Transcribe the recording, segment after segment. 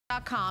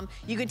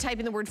You can type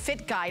in the word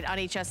fit guide on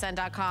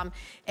hsn.com,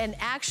 and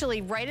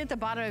actually right at the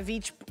bottom of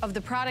each of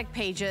the product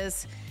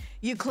pages,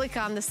 you click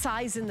on the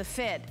size and the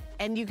fit,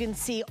 and you can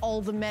see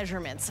all the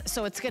measurements.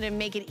 So it's gonna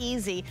make it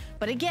easy,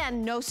 but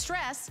again, no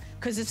stress,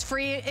 because it's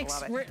free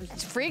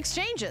free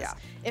exchanges. Yeah.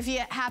 If you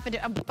happen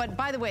to, but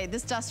by the way,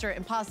 this duster,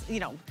 impossible, you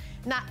know,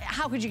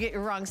 how could you get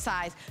your wrong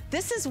size?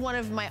 This is one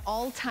of my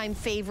all-time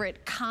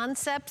favorite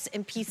concepts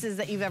and pieces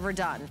that you've ever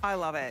done. I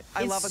love it.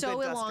 I love a good duster. It's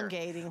so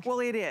elongating.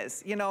 Well, it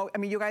is. You know, I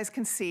mean, you guys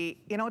can see,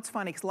 you know, it's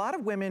funny, because a lot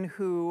of women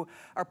who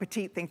are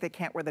petite think they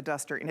can't wear the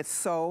duster, and it's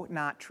so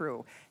not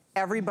true.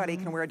 Everybody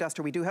can wear a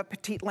duster. We do have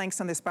petite lengths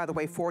on this, by the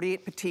way,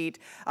 48 petite,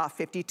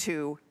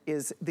 52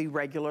 is the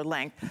regular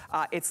length.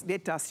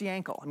 It dusts the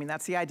ankle. I mean,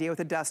 that's the idea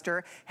with a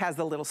duster. Has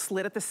the little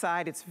slit at the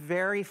side. It's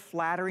very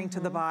flattering to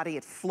the body.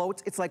 It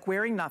floats. It's like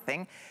wearing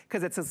nothing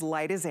because it's as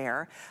light as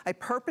air. I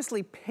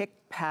purposely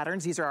picked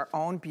patterns. These are our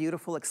own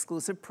beautiful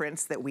exclusive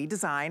prints that we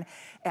design.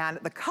 And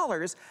the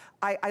colors,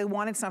 I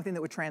wanted something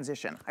that would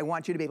transition. I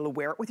want you to be able to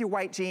wear it with your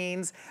white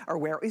jeans or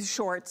wear it with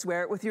shorts,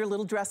 wear it with your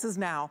little dresses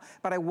now.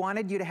 But I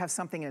wanted you to have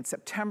something in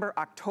September,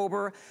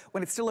 October,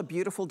 when it's still a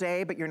beautiful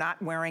day, but you're not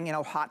wearing, you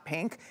know, hot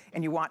pink,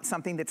 and you want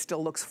something that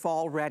still looks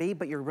fall ready,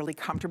 but you're really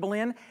comfortable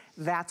in.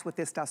 That's what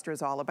this duster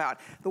is all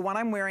about. The one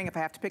I'm wearing, if I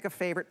have to pick a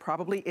favorite,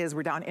 probably is,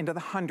 we're down into the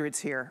hundreds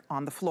here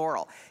on the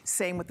floral.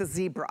 Same with the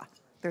zebra.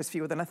 There's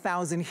fewer than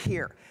 1,000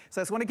 here.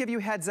 So I just want to give you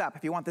a heads up.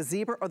 If you want the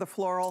zebra or the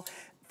floral,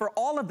 for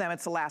all of them,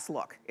 it's the last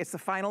look. It's the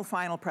final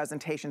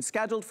presentation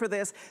scheduled for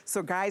this.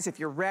 So guys, if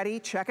you're ready,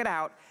 check it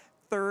out.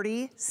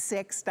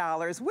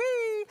 $36,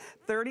 whee!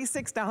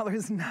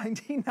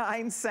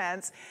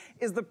 $36.99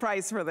 is the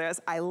price for this.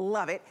 I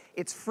love it.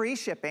 It's free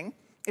shipping.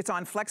 It's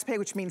on FlexPay,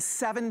 which means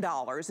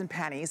 $7 in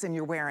pennies, and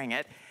you're wearing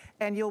it.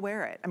 And you'll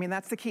wear it. I mean,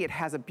 that's the key. It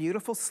has a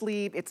beautiful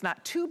sleeve. It's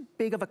not too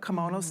big of a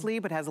kimono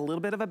sleeve, but has a little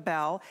bit of a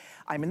bell.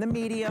 I'm in the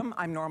medium.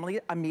 I'm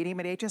normally a medium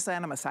at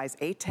HSN. I'm a size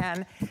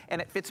 8'10",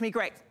 and it fits me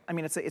great. I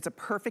mean, it's a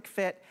perfect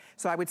fit.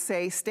 So I would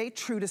say stay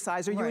true to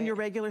size. Are you in your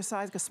regular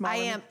size? Small? I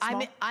am.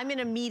 I'm in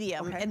a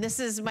medium, and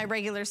this is my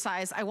regular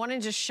size. I want to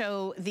just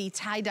show the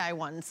tie-dye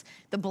ones,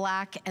 the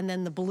black and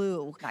then the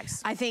blue.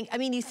 Nice. I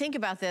mean, you think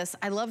about this.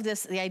 I love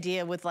this, the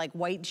idea with like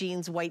white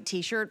jeans, white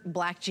t-shirt,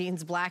 black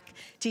jeans, black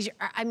t-shirt.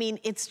 I mean,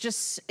 it's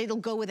just, it'll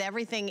go with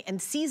everything, and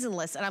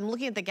seasonless. And I'm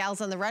looking at the gals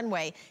on the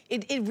runway.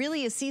 It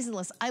really is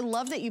seasonless. I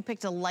love that you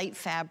picked a light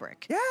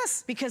fabric.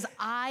 Yes. Because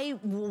I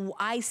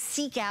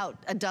seek out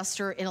a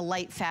duster in a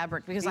light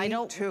fabric, because I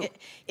don't,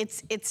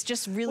 it's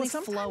just really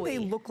flowy. Sometimes they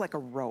look like a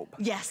robe.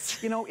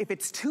 Yes. You know, if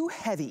it's too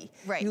heavy,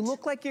 you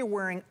look like you're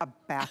wearing a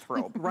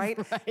bathrobe, right?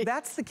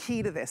 That's the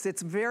key to this.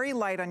 It's very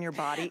light on your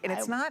body, and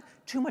it's not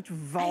too much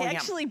volume. I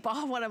actually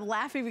bought one. I'm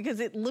laughing because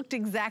it looked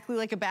exactly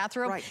like a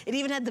bathrobe. It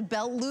even had the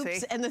belt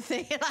loops and the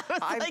thing, and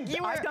I was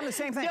like, I've done the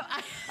same thing.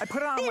 I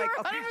put it on, like,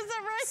 okay,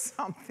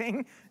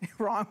 something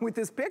wrong with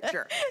this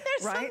picture.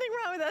 There's something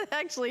wrong with that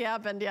actually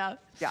happened, yeah.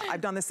 Yeah,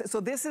 I've done this. So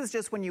this is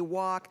just when you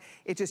walk,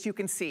 it just, you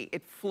can see,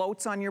 it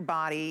floats on your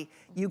body.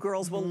 You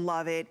girls will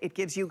love it. It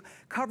gives you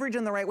coverage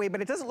in the right way,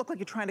 but it doesn't look like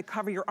you're trying to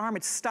cover your arm.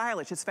 It's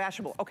stylish, it's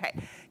fashionable. Okay,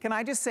 can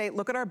I just say,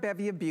 look at our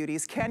bevy of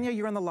beauties. Kenya,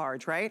 you're in the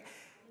large, right?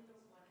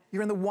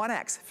 You're in the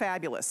 1X,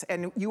 fabulous.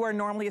 And you are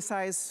normally a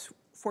size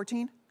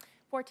 14?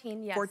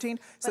 14, yes. 14?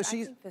 But I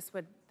think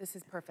this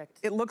is perfect.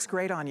 It looks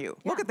great on you.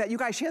 Yeah. Look at that, you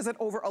guys, she has it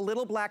over a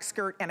little black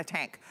skirt and a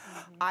tank.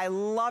 I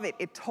love it.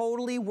 It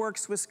totally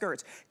works with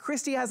skirts.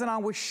 Christy has it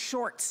on with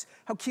shorts.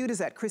 How cute is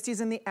that? Christy's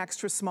in the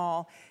extra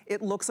small.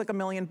 It looks like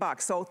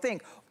 $1,000,000. So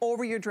think,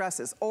 over your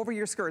dresses, over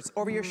your skirts,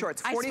 over your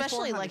shorts. I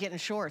especially like it in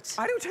shorts.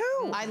 I do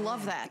too. I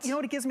love that. You know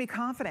what, it gives me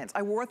confidence.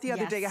 I wore it the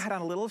other day. I had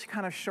on a little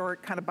kind of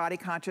short, kind of body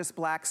conscious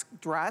black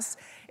dress.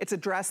 It's a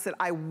dress that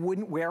I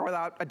wouldn't wear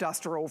without a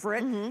duster over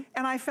it. And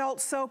I felt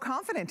so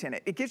confident in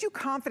it. It gives you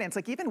confidence,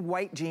 like even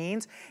white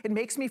jeans, it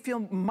makes me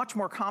feel much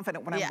more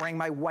confident when I'm wearing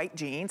my white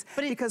jeans,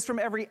 because from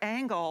every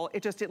angle,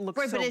 it looks so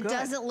good. But it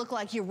doesn't look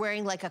like you're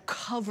wearing like a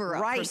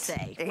cover-up per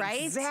se,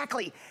 right?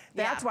 Exactly.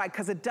 That's why,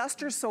 because a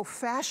duster's so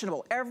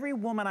fashionable. Every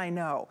woman I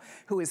know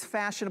who is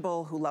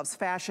fashionable, who loves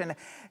fashion,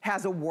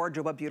 has a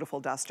wardrobe of beautiful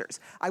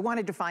dusters. I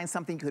wanted to find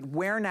something you could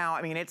wear now.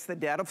 I mean, it's the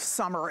dead of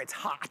summer, it's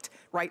hot,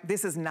 right?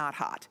 This is not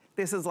hot.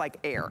 This is like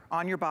air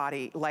on your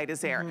body, light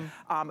as air.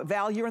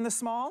 Val, you're in the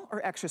small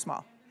or extra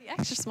small?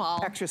 Extra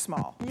small. Extra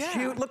small. Yeah.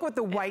 Cute. Look at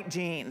the white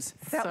jeans.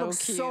 That looks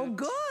so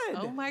good.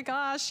 Oh my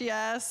gosh,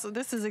 yes.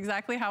 This is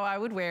exactly how I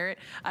would wear it.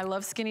 I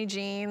love skinny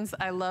jeans.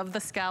 I love the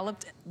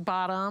scalloped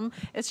bottom.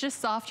 It's just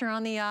softer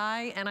on the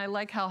eye, and I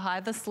like how high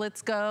the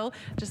slits go.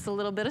 Just a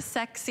little bit of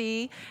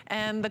sexy,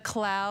 and the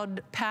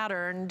cloud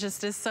pattern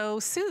just is so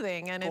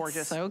soothing, and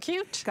it's so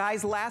cute.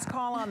 Guys, last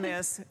call on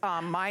this.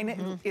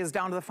 Mine is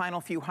down to the final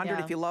few hundred.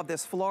 If you love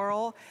this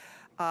floral,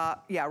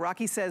 Yeah,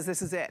 Rocky says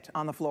this is it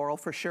on the floral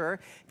for sure.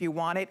 If you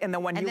want it, and the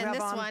one you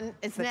have on, one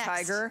is the next.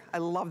 tiger. I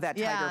love that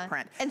tiger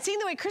print. And seeing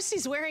the way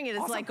Christy's wearing it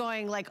is like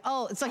going like,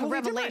 oh, it's like a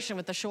revelation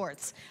with the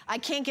shorts. I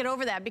can't get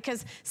over that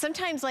because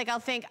sometimes like I'll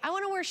think, I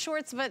want to wear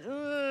shorts, but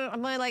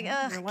I'm like,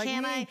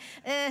 can I?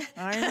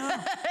 I know.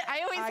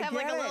 I always have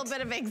like a little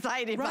bit of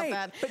anxiety about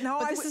that. But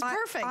no, this is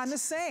perfect. I'm the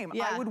same.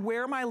 Yeah. I would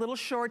wear my little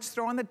shorts,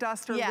 throw on the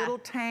duster, little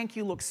tank.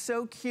 You look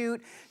so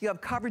cute. You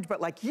have coverage, but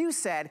like you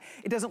said,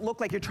 it doesn't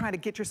look like you're trying to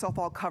get yourself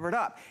all covered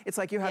up. It's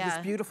like you have this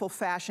beautiful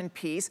fashion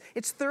piece.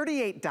 It's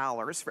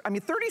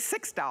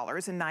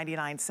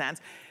 $36.99.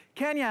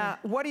 Kenya,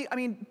 what do you,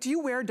 do you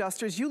wear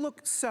dusters? You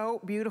look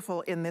so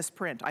beautiful in this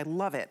print. I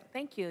love it.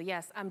 Thank you.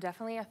 Yes, I'm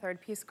definitely a third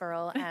piece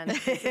girl, and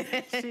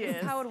this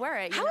is how I would wear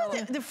it.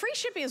 The free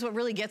shipping is what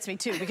really gets me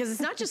too, because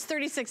it's not just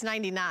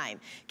 $36.99.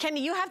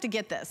 Kenya, you have to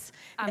get this.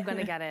 I'm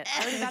gonna get it.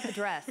 I already got the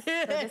dress, so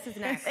this is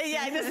next.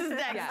 Yeah, this is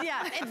next.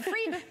 Yeah, and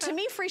to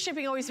me, free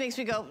shipping always makes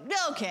me go,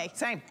 okay.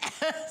 Same.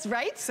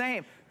 Right?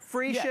 Same.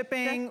 Free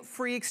shipping,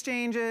 free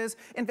exchanges.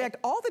 In fact,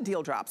 all the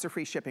deal drops are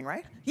free shipping,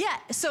 right? Yeah,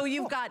 so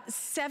you've got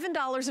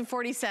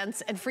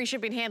 $7.40 and free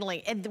shipping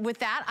handling. And with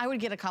that, I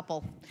would get a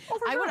couple.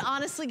 I would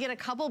honestly get a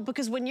couple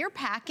because when you're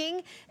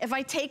packing, if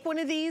I take one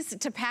of these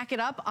to pack it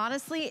up,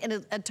 honestly,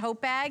 in a tote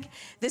bag,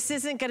 this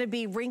isn't gonna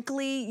be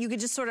wrinkly. You could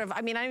just sort of,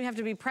 I don't even have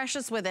to be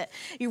precious with it.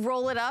 You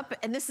roll it up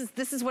and this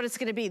is what it's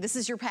gonna be. This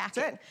is your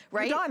packing,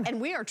 right? You're done. And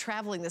we are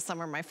traveling this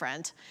summer, my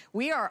friend.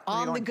 We are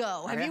on the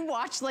go. Have you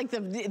watched like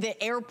the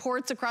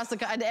airports across the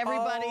country?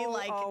 Everybody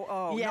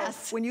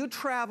yes. No. When you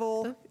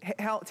travel,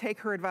 take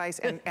her advice,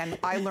 and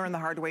I learned the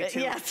hard way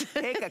too. Yes.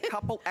 Take a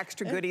couple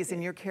extra goodies in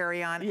your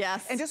carry-on.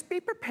 Yes. And just be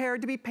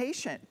prepared to be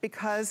patient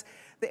because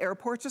the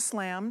airports are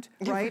slammed,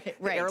 right?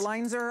 The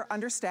airlines are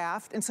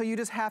understaffed, and so you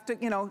just have to,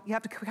 you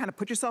have to kind of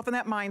put yourself in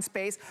that mind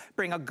space,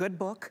 bring a good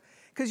book,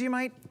 because you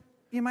might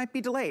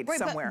be delayed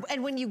somewhere.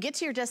 And when you get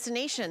to your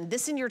destination,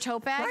 this in your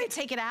tote bag,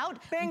 take it out,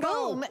 bang,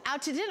 boom,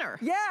 out to dinner.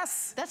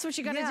 Yes. That's what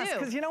you gotta do.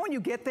 Because when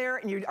you get there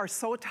and you are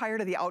so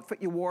tired of the outfit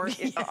you wore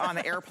on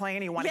the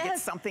airplane, you want to get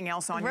something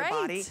else on your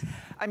body.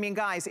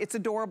 Guys, it's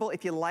adorable.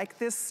 If you like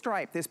this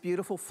stripe, this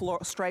beautiful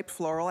striped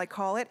floral, I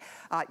call it,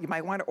 you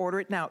might want to order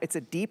it now. It's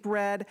a deep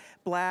red,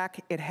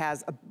 black. It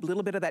has a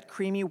little bit of that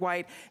creamy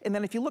white. And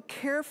then if you look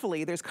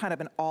carefully, there's kind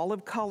of an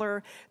olive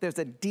color. There's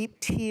a deep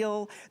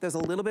teal. There's a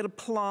little bit of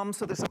plum.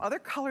 So there's some other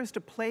colors to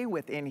play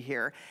with in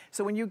here.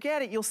 So when you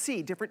get it, you'll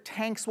see different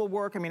tanks will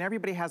work.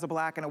 Everybody has a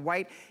black and a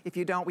white. If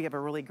you don't, we have a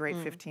really great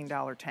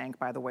 $15 tank,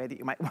 by the way, that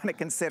you might want to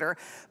consider.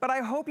 But I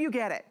hope you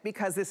get it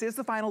because this is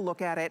the final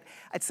look at it.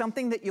 It's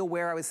something that you'll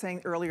wear. I was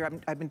saying earlier,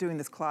 I've been doing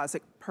this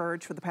closet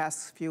purge for the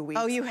past few weeks.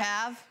 Oh, you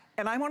have?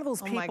 And I'm one of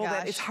those people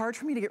that it's hard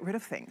for me to get rid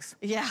of things.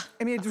 Yeah.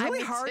 It's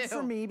really hard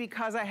for me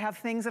because I have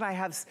things that I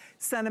have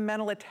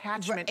sentimental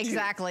attachment to.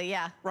 Exactly,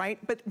 yeah. Right?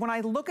 But when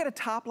I look at a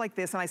top like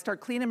this and I start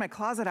cleaning my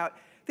closet out,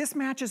 this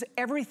matches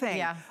everything.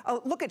 Yeah.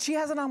 Look she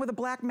has it on with a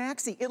black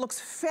maxi. It looks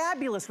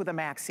fabulous with a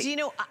maxi. Do you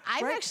know,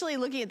 I'm actually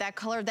looking at that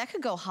color. That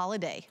could go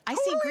holiday. I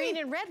see green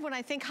and red when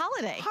I think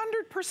holiday.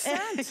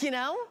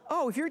 100%.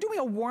 Oh, if you're doing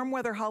a warm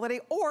weather holiday,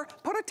 or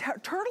put a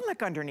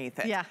turtleneck underneath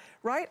it. Yeah.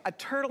 Right? A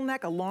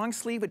turtleneck, a long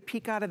sleeve would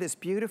peek out of this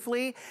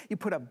beautifully. You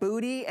put a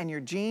bootie and your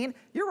jean.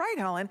 You're right,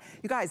 Helen.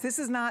 You guys,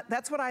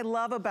 that's what I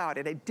love about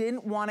it. I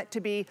didn't want it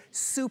to be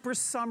super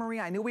summery.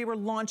 I knew we were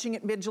launching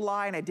it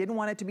mid-July, and I didn't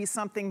want it to be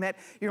something that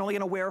you're only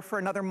gonna wear for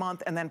another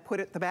month and then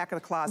put it at the back of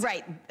the closet.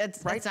 Right,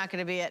 that's not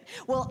gonna be it.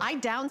 Well, I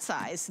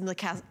downsized in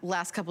the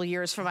last couple of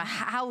years from a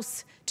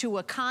house to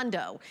a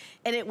condo,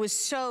 and it was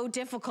so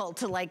difficult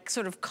to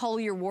sort of cull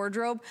your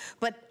wardrobe,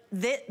 but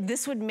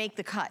this would make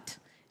the cut.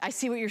 I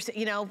see what you're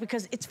saying,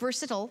 because it's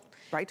versatile.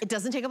 Right. It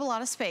doesn't take up a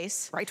lot of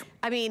space. Right.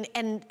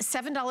 And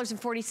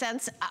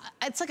 $7.40,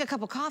 it's like a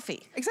cup of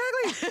coffee.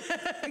 Exactly.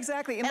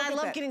 Exactly. And I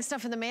love getting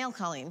stuff in the mail,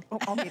 Colleen.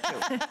 Oh, me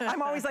too.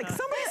 I'm always like,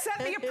 somebody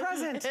sent me a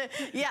present.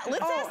 Yeah,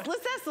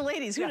 let's ask the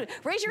ladies. Yeah.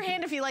 Raise your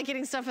hand if you like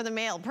getting stuff in the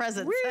mail,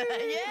 presents.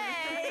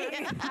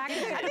 Yay!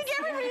 I think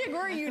everybody,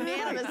 we're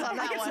unanimous on that one.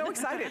 I get so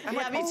excited. I'm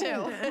like, me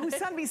too. Who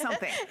sent me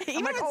something?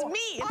 Even if it's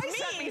me, I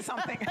sent me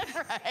something.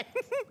 Right.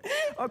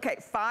 Okay,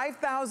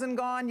 5,000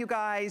 gone, you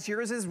guys.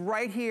 Yours is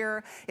right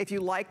here. If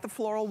you like the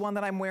floral one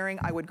that I'm wearing,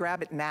 I would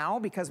grab it now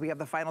because we have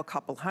the final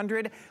couple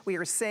hundred. We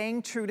are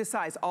saying true to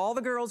size. All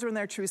the girls are in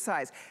their true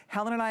size.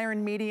 Helen and I are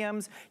in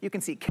mediums. You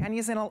can see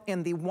Kenya's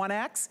in the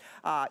 1X.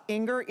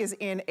 Inger is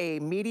in a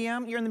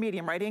medium. You're in the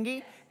medium, right,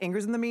 Ingy?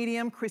 Inger's in the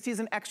medium, Christy's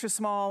an extra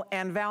small,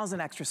 and Val's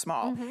an extra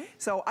small.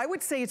 So I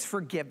would say it's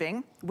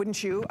forgiving,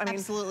 wouldn't you?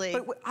 Absolutely.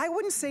 But I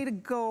wouldn't say to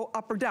go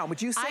up or down.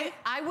 Would you say?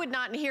 I would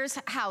not, and here's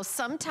how.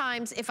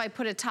 Sometimes if I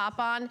put a top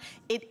on,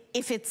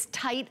 if it's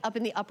tight up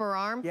in the upper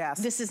arm,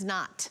 this is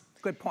not.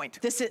 Good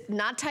point. This is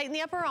not tight in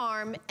the upper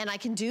arm, and I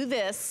can do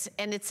this,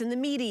 and it's in the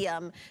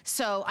medium.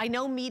 So I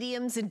know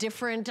mediums in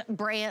different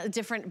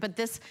but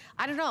this,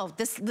 I don't know,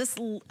 this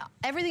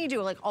everything you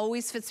do like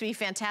always fits me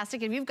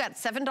fantastic. If you've got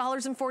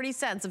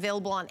 $7.40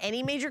 available on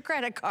any major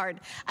credit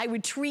card, I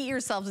would treat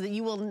yourself so that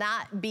you will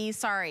not be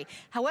sorry.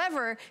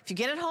 However, if you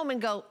get it home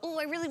and go, oh,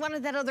 I really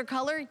wanted that other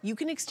color, you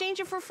can exchange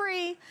it for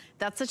free.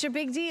 That's such a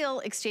big deal,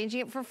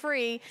 exchanging it for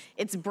free.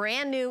 It's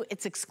brand new,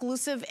 it's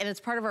exclusive, and it's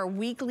part of our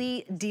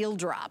weekly deal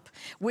drop,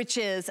 which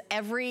is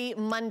every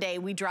Monday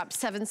we drop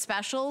 7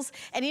 specials.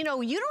 And you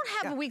know, you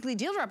don't have a weekly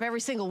deal drop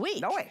every single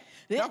week. No way.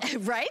 No.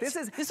 Right? This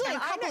is like a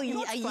couple a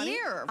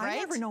year, right? I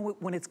never know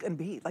when it's gonna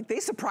be. Like, they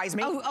surprise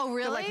me. Oh,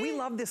 really? They're like, we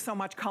love this so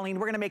much, Colleen,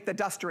 we're gonna make the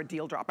duster a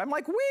deal drop. I'm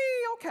like,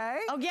 okay.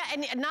 Oh yeah,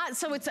 and not,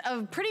 so it's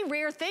a pretty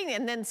rare thing,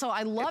 and then so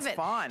I love it. It's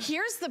fun.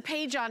 Here's the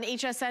page on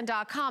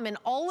hsn.com, and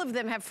all of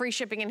them have free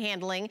shipping and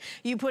handling.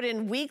 You put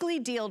in weekly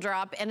deal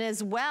drop, and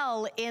as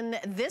well in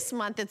this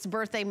month, it's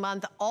birthday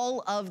month,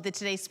 all of the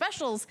Today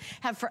Specials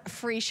have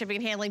free shipping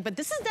and handling, but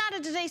this is not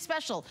a Today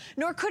Special,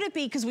 nor could it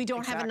be, because we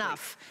don't have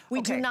enough.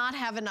 We do not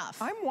have enough.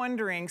 I'm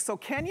wondering, so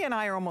Kenya and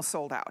I are almost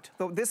sold out.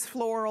 This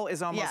floral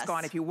is almost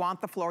gone. If you want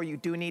the floral, you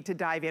do need to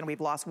dive in.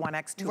 We've lost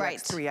 1X,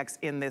 2X, 3X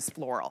in this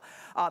floral.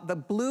 The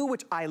blue,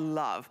 which I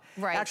love.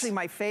 Actually,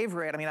 my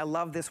favorite, I mean, I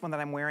love this one that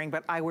I'm wearing,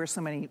 but I wear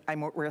so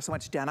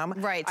much denim.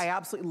 I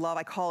absolutely love,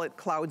 I call it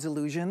Cloud's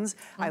Illusions.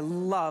 I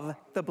love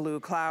the blue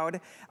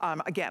cloud.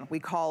 Again, we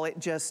call it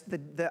just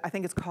I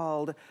think it's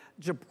called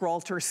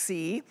Gibraltar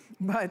Sea,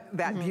 but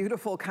that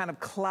beautiful kind of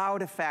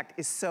cloud effect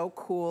is so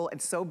cool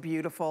and so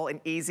beautiful and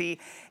easy.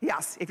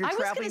 Yes, if you're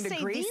traveling to Greece.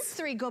 I was gonna say, these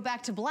 3 go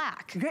back to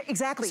black. Yeah,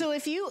 exactly. So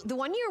if the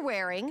one you're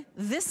wearing,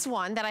 this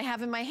one that I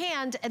have in my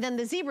hand, and then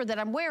the zebra that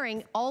I'm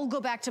wearing, all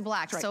go back to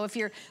black. So if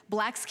you're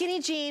black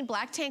skinny jean,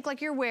 black tank like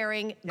you're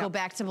wearing, go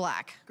back to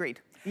black. Agreed.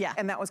 Yeah.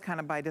 And that was kind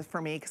of by just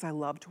for me, because I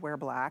love to wear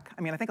black.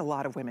 I mean, I think a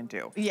lot of women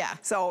do. Yeah.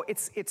 So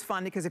it's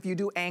fun, because if you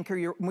do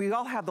anchor, we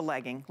all have the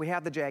legging, we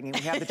have the jegging,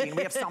 we have the jean,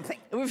 we have something.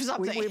 We have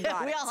something. We've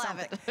got we all have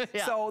it.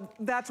 Yeah. So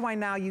that's why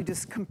now you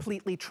just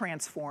completely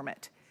transform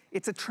it.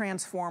 It's a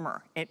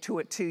transformer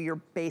to your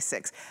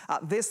basics.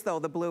 This, though,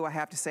 the blue, I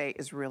have to say,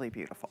 is really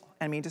beautiful.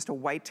 I mean, just a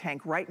white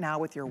tank right now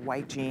with your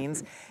white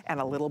jeans and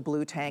a little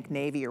blue tank,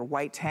 navy or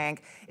white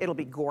tank, it'll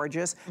be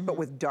gorgeous. But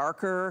with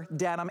darker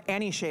denim,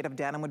 any shade of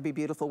denim would be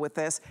beautiful with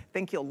this.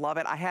 Think you'll love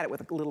it. I had it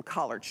with a little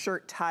collared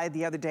shirt tied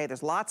the other day.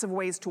 There's lots of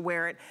ways to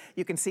wear it.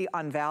 You can see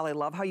on Val, I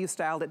love how you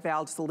styled it,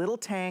 Val. Just a little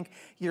tank,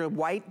 your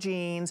white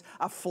jeans,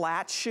 a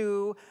flat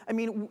shoe. I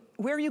mean,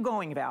 where are you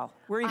going, Val?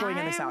 Where are you going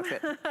in this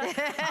outfit?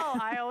 Oh,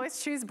 I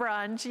always choose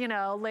brunch, you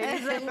know,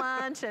 ladies at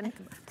lunch, and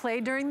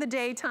play during the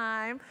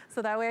daytime,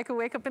 so that way I can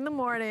wake up in the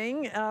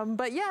morning.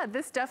 But yeah,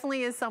 this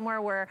definitely is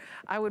somewhere where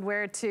I would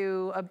wear it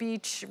to a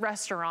beach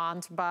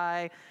restaurant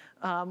by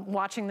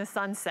watching the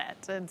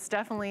sunset. It's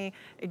definitely,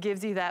 it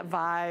gives you that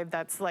vibe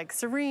that's like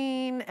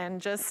serene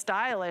and just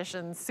stylish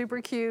and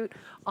super cute,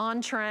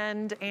 on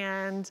trend,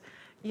 and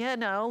you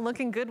know,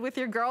 looking good with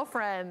your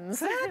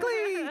girlfriends.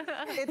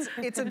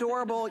 Exactly. It's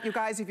adorable. You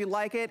guys, if you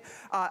like it,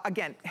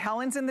 again,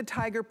 Helen's in the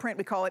tiger print.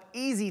 We call it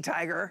Easy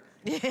Tiger.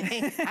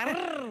 Easy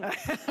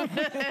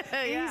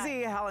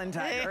Helen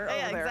Tiger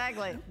over there.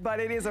 Exactly. But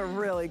it is a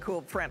really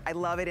cool print. I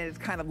love it, and it's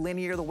kind of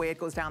linear the way it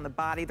goes down the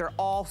body. They're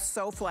all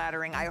so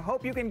flattering. I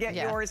hope you can get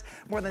yours.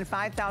 More than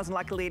 5,000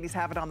 lucky ladies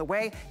have it on the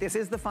way. This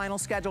is the final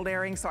scheduled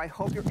airing, so I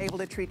hope you're able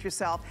to treat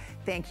yourself.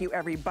 Thank you,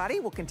 everybody.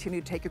 We'll continue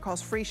to take your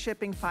calls. Free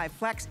shipping, 5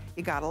 flex.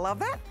 You gotta love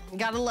that.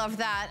 Gotta love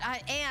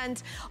that.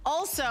 And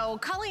also,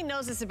 Colleen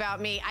knows this about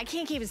me. I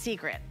can't keep a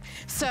secret.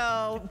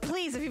 So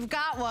please, if you've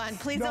got one,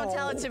 please don't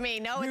tell it to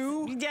me.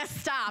 No, yes,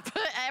 stop.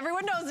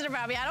 Everyone knows it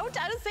about me. I don't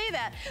say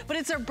that. But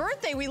it's her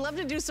birthday. We love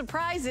to do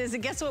surprises.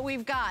 And guess what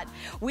we've got?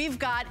 We've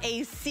got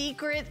a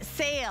secret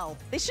sale.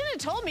 They should have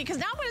told me, because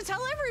now I'm going to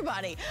tell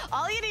everybody.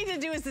 All you need to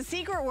do is the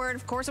secret word.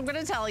 Of course, I'm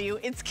going to tell you.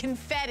 It's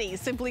confetti.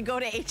 Simply go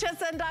to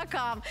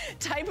hsn.com,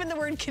 type in the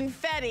word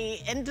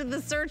confetti into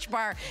the search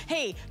bar.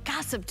 Hey,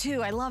 gossip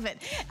too. I love it.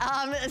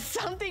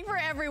 Something for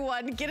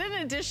everyone. Get an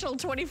additional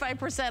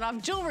 25%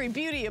 off jewelry,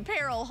 beauty,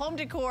 apparel, home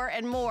decor,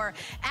 and more.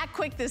 Act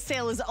quick. This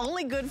sale is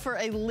only good for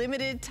a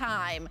limited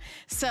time.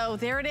 So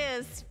there it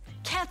is.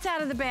 Cat's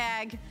out of the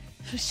bag.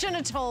 Shouldn't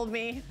have told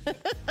me.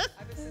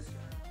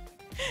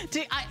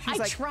 I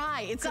like,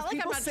 try. It's not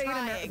like I'm not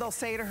trying. They'll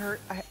say to her,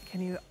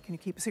 can you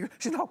keep a secret?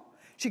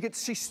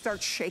 She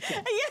starts shaking.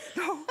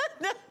 Yeah.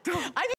 No.